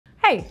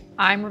Hi,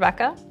 I'm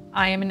Rebecca.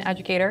 I am an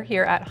educator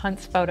here at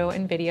Hunt's Photo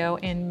and Video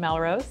in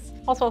Melrose.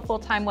 Also a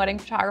full-time wedding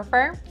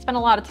photographer. Spend a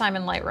lot of time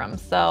in Lightroom,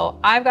 so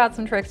I've got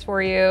some tricks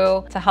for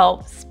you to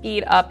help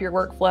speed up your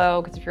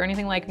workflow, because if you're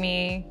anything like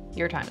me,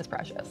 your time is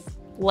precious.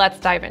 Let's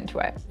dive into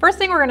it. First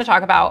thing we're going to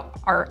talk about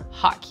are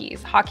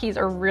hotkeys. Hotkeys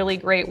are a really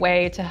great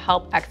way to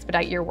help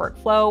expedite your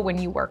workflow when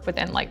you work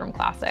within Lightroom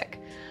Classic.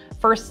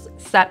 First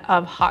set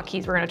of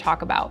hotkeys we're going to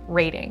talk about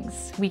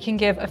ratings. We can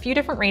give a few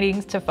different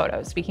ratings to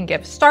photos. We can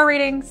give star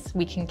ratings,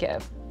 we can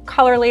give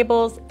color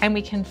labels, and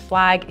we can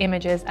flag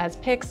images as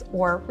pics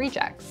or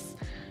rejects.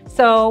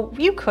 So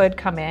you could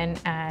come in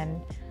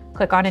and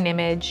click on an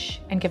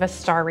image and give a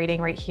star rating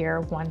right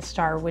here. 1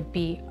 star would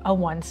be a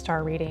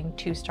 1-star rating,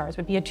 2 stars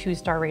would be a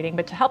 2-star rating.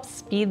 But to help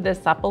speed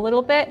this up a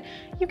little bit,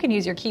 you can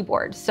use your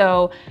keyboard.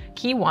 So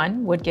key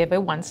 1 would give a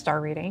 1-star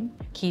rating,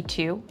 key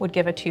 2 would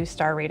give a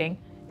 2-star rating,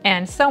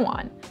 and so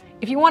on.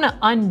 If you want to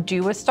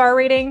undo a star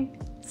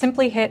rating,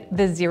 simply hit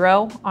the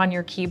 0 on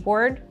your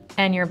keyboard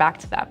and you're back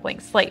to that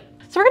blank slate.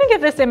 So we're gonna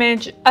give this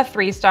image a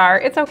 3-star.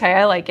 It's okay,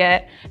 I like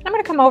it. And I'm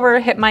gonna come over,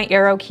 hit my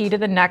arrow key to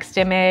the next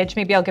image.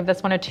 Maybe I'll give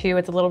this one a 2,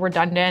 it's a little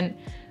redundant.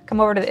 Come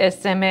over to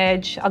this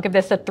image, I'll give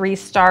this a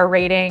 3-star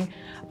rating.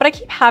 But I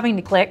keep having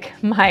to click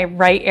my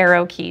right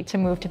arrow key to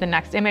move to the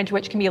next image,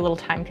 which can be a little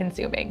time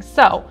consuming.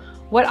 So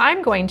what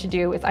I'm going to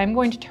do is I'm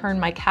going to turn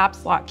my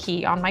caps lock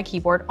key on my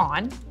keyboard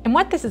on. And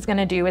what this is going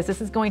to do is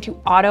this is going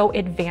to auto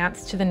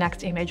advance to the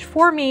next image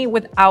for me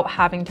without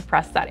having to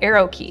press that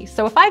arrow key.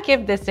 So if I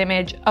give this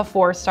image a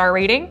 4-star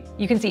rating,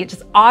 you can see it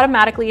just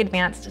automatically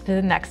advanced to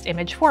the next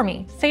image for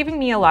me, saving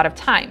me a lot of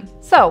time.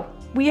 So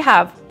we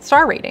have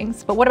star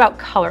ratings, but what about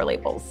color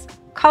labels?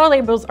 Color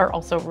labels are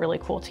also really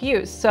cool to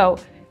use. So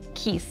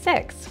key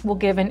 6 will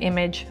give an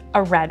image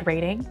a red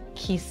rating.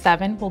 Key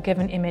 7 will give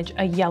an image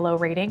a yellow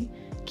rating.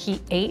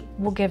 Key 8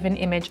 will give an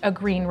image a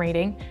green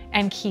rating,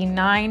 and key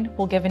 9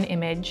 will give an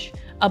image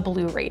a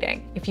blue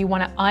rating. If you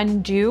want to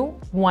undo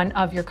one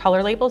of your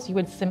color labels, you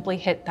would simply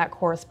hit that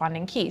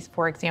corresponding keys.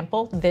 For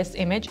example, this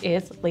image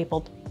is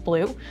labeled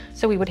blue,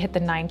 so we would hit the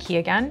 9 key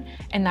again,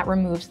 and that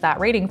removes that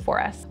rating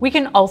for us. We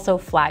can also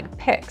flag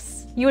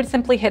pics. You would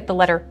simply hit the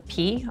letter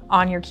P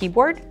on your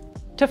keyboard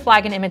to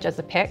flag an image as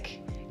a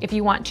pic. If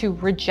you want to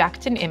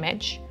reject an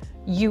image,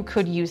 you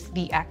could use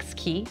the X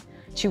key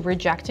to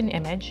reject an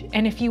image.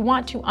 And if you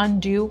want to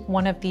undo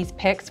one of these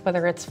pics,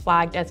 whether it's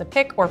flagged as a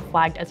pic or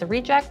flagged as a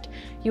reject,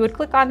 you would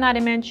click on that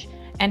image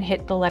and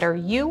hit the letter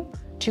U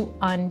to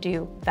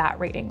undo that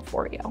rating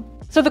for you.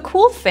 So the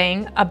cool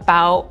thing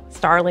about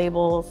star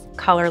labels,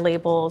 color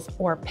labels,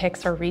 or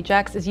pics or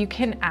rejects is you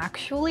can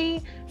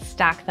actually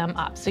stack them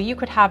up. So you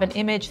could have an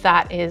image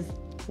that is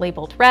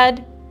labeled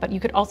red, but you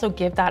could also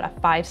give that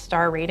a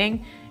 5-star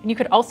rating, and you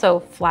could also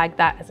flag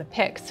that as a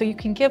pic. So you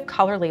can give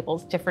color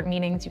labels different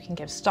meanings, you can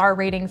give star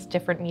ratings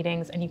different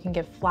meanings, and you can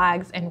give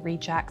flags and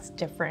rejects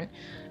different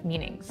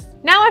meanings.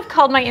 Now I've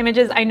called my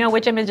images, I know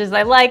which images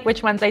I like,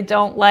 which ones I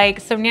don't like.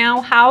 So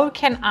now how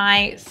can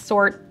I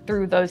sort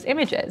through those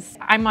images?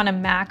 I'm on a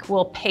Mac,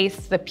 we'll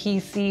paste the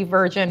PC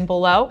version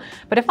below,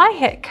 but if I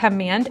hit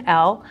Command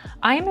L,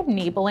 I am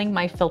enabling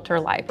my filter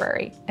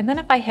library. And then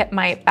if I hit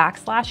my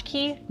 /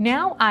 key,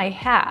 now I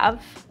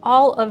have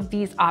all of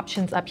these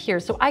options up here.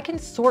 So I can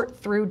sort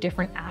through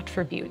different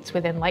attributes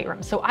within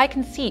Lightroom. So I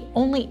can see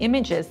only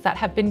images that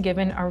have been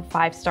given a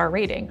 5-star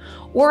rating,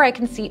 or I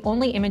can see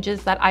only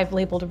images that I've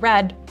labeled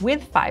red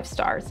with 5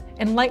 stars,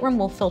 and Lightroom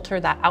will filter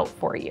that out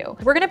for you.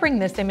 We're gonna bring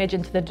this image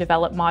into the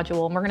develop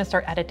module, and we're gonna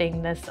start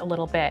editing this a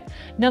little bit.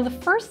 Now, the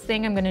first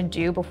thing I'm gonna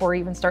do before I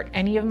even start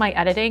any of my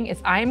editing is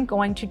I'm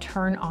going to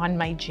turn on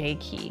my J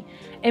key.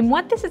 And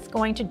what this is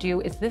going to do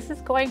is this is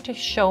going to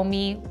show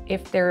me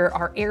if there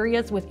are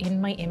areas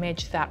within my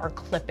image that are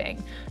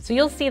clipping. So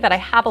you'll see that I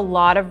have a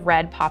lot of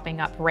red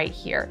popping up right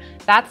here.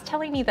 That's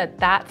telling me that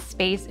that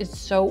space is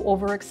so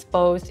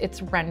overexposed,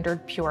 it's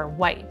rendered pure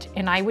white.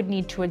 And I would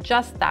need to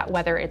adjust that,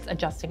 whether it's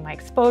adjusting my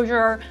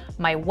exposure,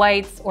 my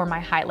whites, or my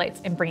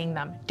highlights and bringing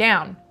them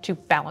down to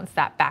balance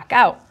that back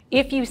out.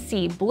 If you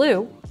see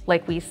blue,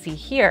 like we see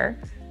here,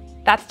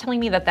 that's telling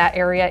me that that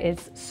area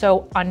is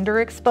so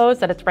underexposed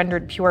that it's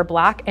rendered pure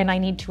black, and I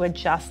need to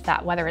adjust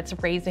that, whether it's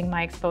raising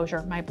my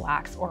exposure, my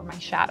blacks, or my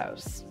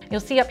shadows. You'll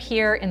see up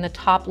here in the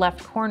top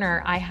left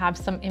corner, I have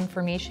some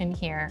information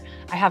here.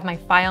 I have my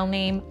file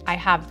name, I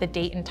have the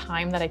date and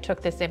time that I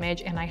took this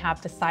image, and I have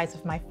the size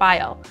of my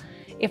file.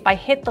 If I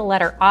hit the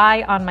letter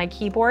I on my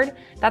keyboard,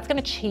 that's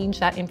gonna change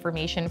that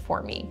information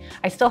for me.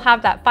 I still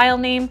have that file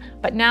name,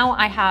 but now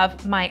I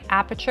have my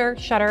aperture,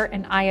 shutter,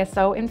 and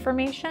ISO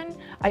information.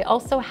 I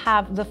also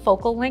have the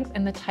focal length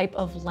and the type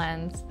of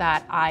lens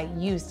that I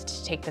used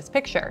to take this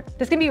picture.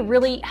 This can be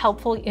really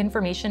helpful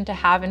information to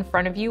have in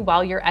front of you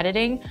while you're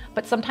editing,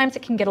 but sometimes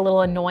it can get a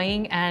little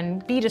annoying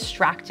and be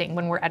distracting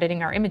when we're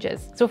editing our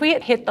images. So if we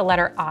hit the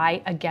letter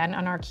I again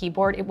on our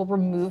keyboard, it will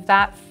remove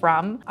that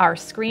from our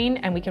screen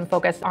and we can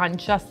focus on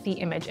just the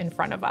image in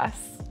front of us.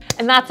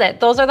 And that's it.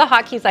 Those are the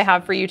hotkeys I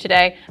have for you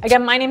today.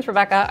 Again, my name's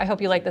Rebecca. I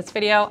hope you liked this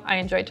video. I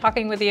enjoyed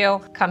talking with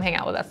you. Come hang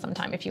out with us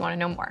sometime if you want to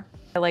know more.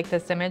 I like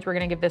this image. We're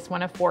gonna give this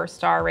one a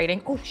 4-star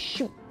rating. Oh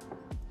shoot.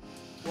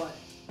 What?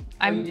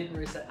 You didn't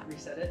reset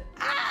it?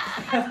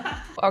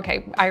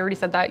 Okay, I already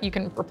said that. You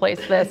can replace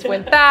this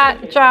with that,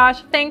 okay.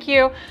 Josh, thank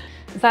you.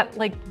 Is that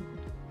like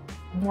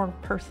more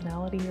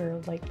personality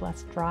or like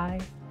less dry?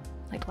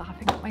 Like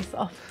laughing at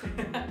myself.